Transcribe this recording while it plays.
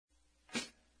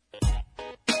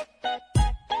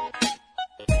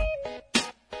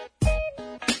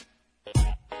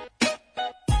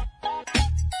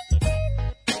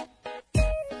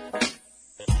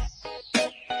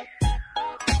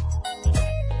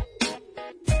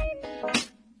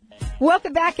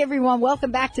Welcome back, everyone.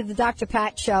 Welcome back to the Dr.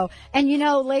 Pat Show. And,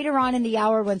 later on in the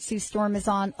hour when Sue Storm is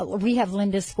on, we have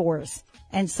Linda's scores.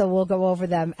 And so we'll go over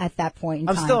them at that point in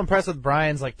time. I'm still impressed with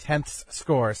Brian's 10th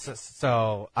score,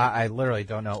 so I literally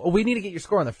don't know. Oh, we need to get your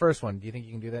score on the first one. Do you think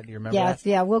you can do that? Do you remember that?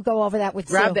 Yeah, we'll go over that with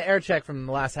Sue. Grab the air check from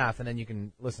the last half, and then you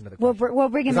can listen to the question. We'll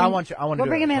bring him in. We'll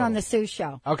bring him in on the Sue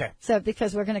Show. Okay. So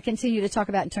because we're going to continue to talk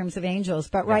about in terms of angels,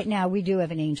 but right now we do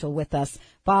have an angel with us,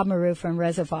 Rob Maru from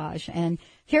Reserveage. And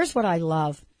here's what I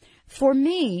love. For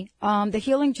me, the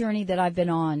healing journey that I've been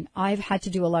on, I've had to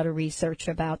do a lot of research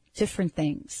about different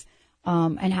things.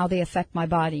 And how they affect my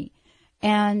body.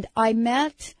 And I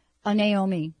met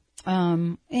Naomi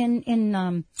in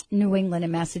New England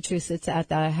and Massachusetts at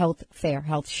the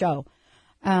health show.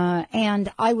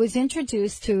 And I was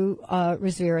introduced to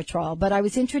resveratrol, but I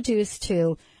was introduced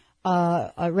to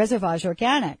Reserveage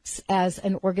Organics as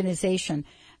an organization.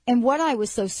 And what I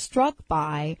was so struck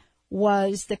by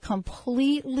was the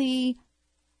completely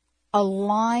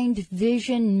aligned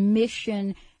vision,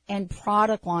 mission, and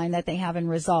product line that they have in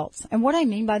results. And what I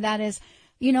mean by that is,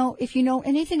 if you know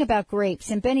anything about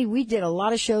grapes, and Benny, we did a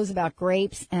lot of shows about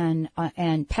grapes and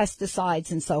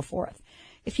pesticides and so forth.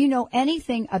 If you know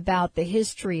anything about the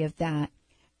history of that,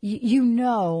 you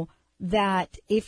know that if